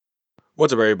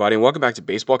What's up, everybody, and welcome back to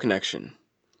Baseball Connection.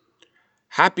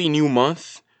 Happy new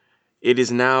month. It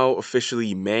is now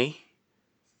officially May,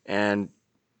 and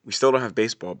we still don't have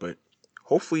baseball, but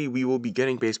hopefully we will be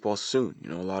getting baseball soon.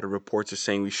 A lot of reports are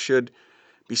saying we should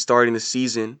be starting the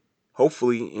season,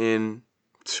 hopefully in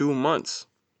 2 months,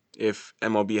 if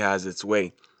MLB has its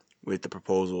way with the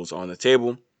proposals on the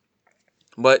table.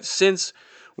 But since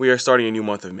we are starting a new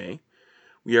month of May,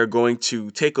 we are going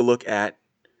to take a look at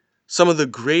some of the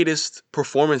greatest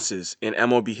performances in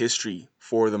MLB history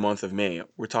for the month of May.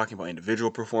 We're talking about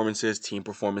individual performances, team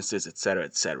performances, etc.,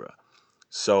 etc.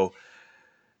 So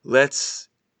let's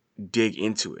dig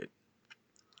into it.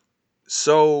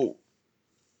 So,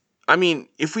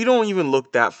 if we don't even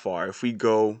look that far, if we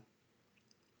go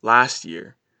last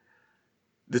year,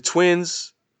 the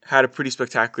Twins had a pretty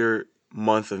spectacular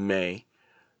month of May.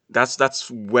 That's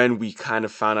when we kind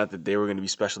of found out that they were going to be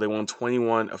special. They won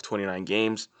 21 of 29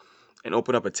 games and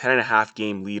opened up a 10.5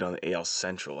 game lead on the AL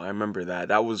Central. I remember that.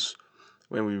 That was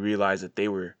when we realized that they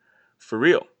were for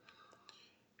real.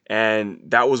 And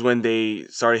that was when they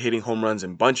started hitting home runs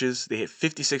in bunches. They hit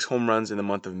 56 home runs in the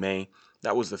month of May.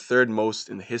 That was the third most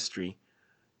in the history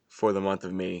for the month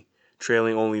of May,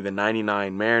 trailing only the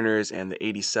 99 Mariners and the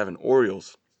 87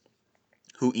 Orioles,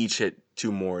 who each hit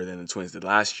two more than the Twins did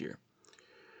last year.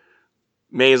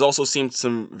 May has also seen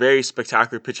some very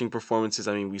spectacular pitching performances.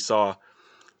 We saw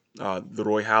the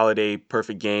Roy Halladay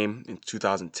perfect game in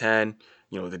 2010.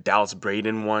 The Dallas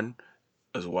Braden one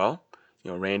as well.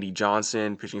 Randy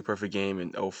Johnson pitching a perfect game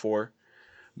in 04.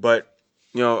 But,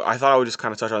 I thought I would just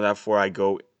kind of touch on that before I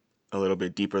go a little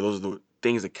bit deeper. Those are the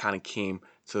things that kind of came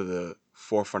to the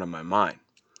forefront of my mind.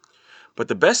 But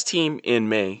the best team in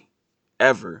May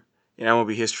ever in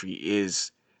MLB history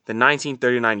is the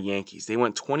 1939 Yankees. They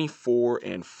went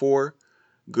 24-4,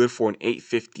 good for an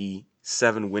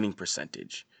 857 winning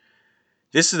percentage.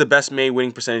 This is the best May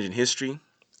winning percentage in history,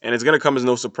 and it's going to come as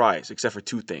no surprise, except for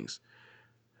two things.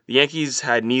 The Yankees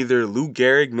had neither Lou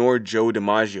Gehrig nor Joe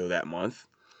DiMaggio that month.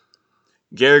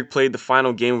 Gehrig played the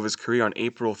final game of his career on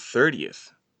April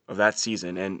 30th of that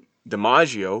season, and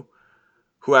DiMaggio,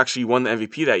 who actually won the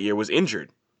MVP that year, was injured,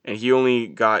 and he only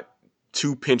got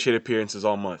 2 pinch hit appearances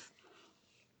all month.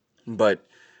 But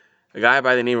a guy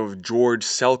by the name of George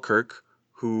Selkirk,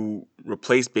 who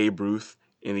replaced Babe Ruth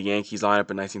in the Yankees lineup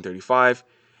in 1935,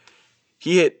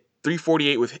 he hit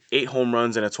 .348 with 8 home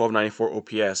runs and a 1294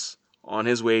 OPS on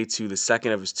his way to the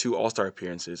second of his 2 All-Star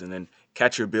appearances. And then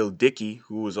catcher Bill Dickey,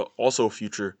 who was also a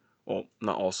future, well,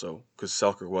 not also, because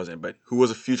Selkirk wasn't, but who was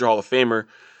a future Hall of Famer,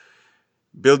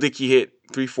 Bill Dickey hit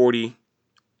 .340,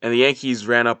 and the Yankees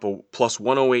ran up a plus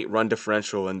 108 run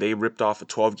differential, and they ripped off a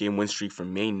 12-game win streak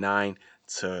from May 9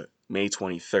 to May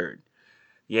 23rd.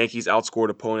 The Yankees outscored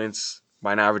opponents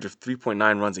by an average of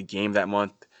 3.9 runs a game that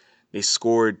month. They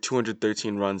scored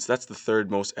 213 runs. That's the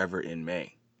third most ever in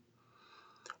May.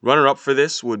 Runner-up for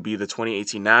this would be the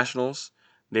 2018 Nationals.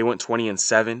 They went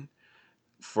 20-7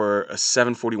 for a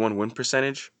 741 win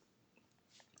percentage.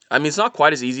 It's not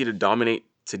quite as easy to dominate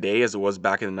today as it was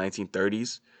back in the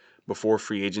 1930s before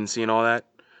free agency and all that.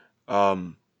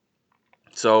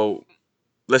 So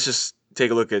let's just take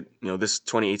a look at this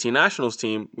 2018 Nationals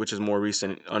team, which is more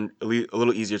recent, a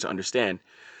little easier to understand.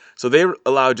 So they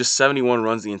allowed just 71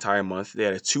 runs the entire month. They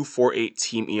had a 2.48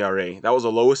 team ERA. That was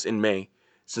the lowest in May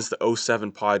since the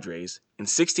 07 Padres. In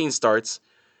 16 starts,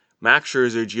 Max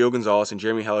Scherzer, Gio Gonzalez, and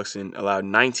Jeremy Hellickson allowed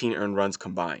 19 earned runs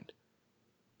combined.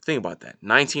 Think about that.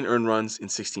 19 earned runs in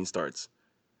 16 starts.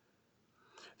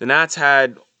 The Nats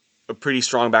had a pretty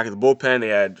strong back of the bullpen. They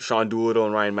had Sean Doolittle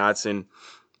and Ryan Madson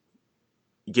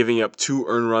giving up 2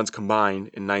 earned runs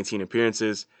combined in 19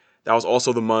 appearances. That was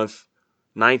also the month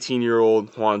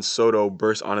 19-year-old Juan Soto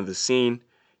burst onto the scene,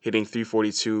 hitting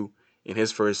 .342 in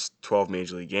his first 12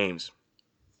 Major League games.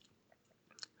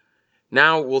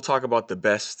 Now we'll talk about the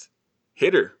best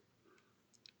hitter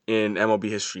in MLB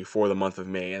history for the month of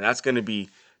May, and that's going to be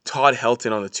Todd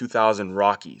Helton on the 2000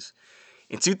 Rockies.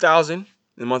 In 2000, in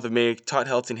the month of May, Todd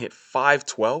Helton hit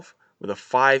 .512 with a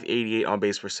 .588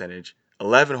 on-base percentage,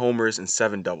 11 homers, and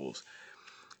 7 doubles.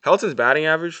 Helton's batting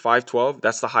average, .512,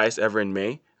 that's the highest ever in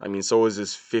May. So is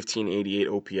his 1588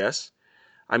 OPS.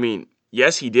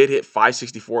 Yes, he did hit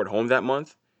 .564 at home that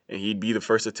month, and he'd be the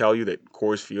first to tell you that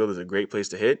Coors Field is a great place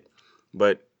to hit,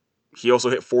 but he also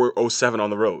hit .407 on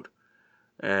the road,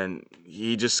 and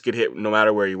he just could hit no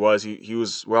matter where he was. He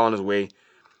was well on his way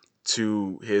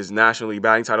to his National League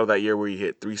batting title that year, where he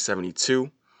hit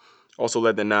 .372. Also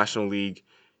led the National League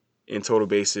in total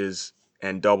bases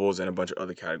and doubles and a bunch of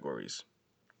other categories.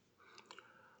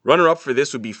 Runner-up for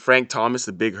this would be Frank Thomas,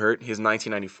 the Big Hurt. His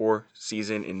 1994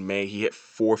 season in May, he hit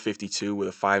 .452 with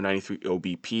a .593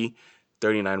 OBP.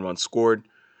 39 runs scored.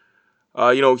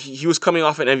 He was coming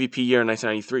off an MVP year in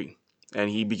 1993, and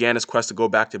he began his quest to go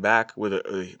back-to-back with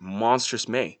a monstrous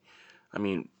May. I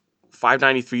mean,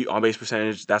 593 on-base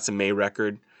percentage, that's a May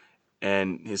record,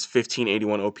 and his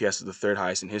 1581 OPS is the third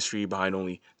highest in history, behind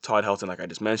only Todd Helton, like I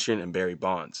just mentioned, and Barry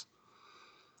Bonds.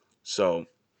 So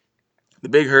the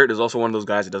Big Hurt is also one of those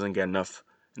guys that doesn't get enough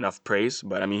praise,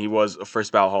 but I mean, he was a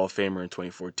first ballot Hall of Famer in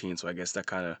 2014, so I guess that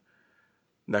kind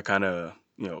of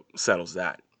settles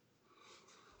that.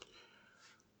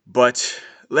 But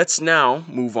let's now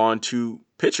move on to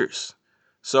pitchers.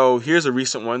 So here's a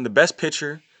recent one. The best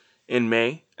pitcher in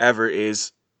May ever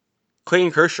is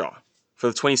Clayton Kershaw for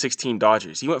the 2016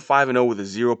 Dodgers. He went 5-0 with a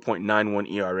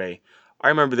 0.91 ERA. I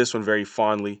remember this one very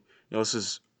fondly. This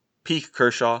is peak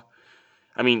Kershaw.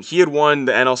 I mean, he had won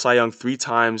the NL Cy Young 3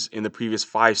 times in the previous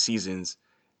 5 seasons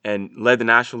and led the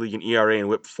National League in ERA and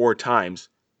whip 4 times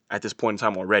at this point in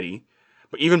time already.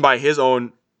 But even by his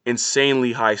own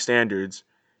insanely high standards,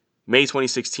 May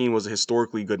 2016 was a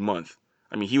historically good month.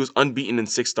 I mean, he was unbeaten in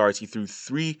 6 starts. He threw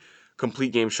 3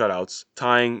 complete game shutouts,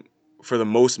 tying for the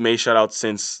most May shutouts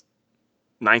since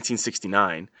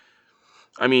 1969.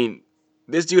 I mean,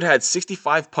 this dude had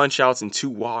 65 punch-outs and 2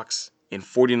 walks in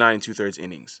 49 2/3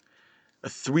 innings. A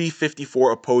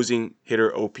 354 opposing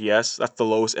hitter OPS. That's the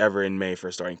lowest ever in May for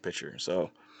a starting pitcher.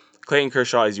 So Clayton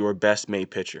Kershaw is your best May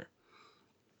pitcher.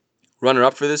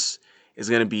 Runner-up for this is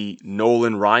going to be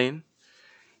Nolan Ryan.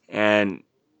 And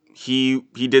he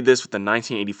did this with the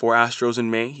 1984 Astros in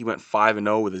May. He went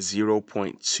 5-0 with a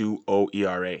 0.20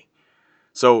 ERA.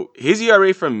 So his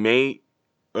ERA from May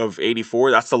of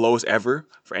 84, that's the lowest ever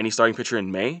for any starting pitcher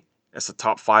in May. That's the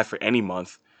top 5 for any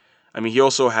month. I mean, he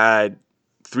also had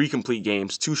 3 complete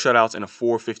games, 2 shutouts, and a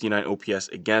 459 OPS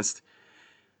against.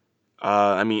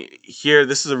 Here,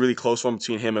 this is a really close one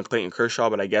between him and Clayton Kershaw,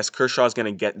 but I guess Kershaw's going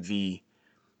to get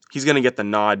the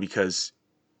nod because,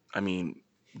 I mean,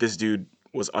 this dude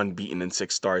was unbeaten in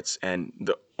 6 starts, and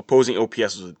the opposing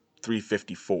OPS was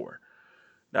 354.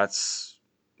 That's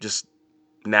just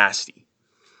nasty.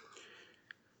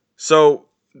 So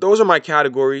those are my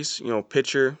categories,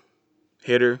 pitcher,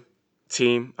 hitter,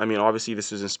 team. I mean, obviously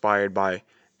this is inspired by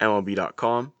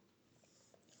MLB.com,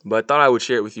 but I thought I would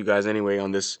share it with you guys anyway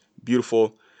on this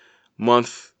beautiful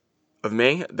month of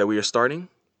May that we are starting.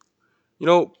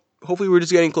 Hopefully we're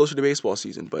just getting closer to baseball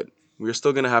season, but we're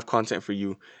still going to have content for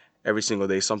you every single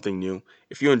day, something new.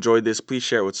 If you enjoyed this, please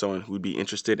share it with someone who would be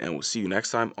interested, and we'll see you next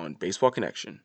time on Baseball Connection.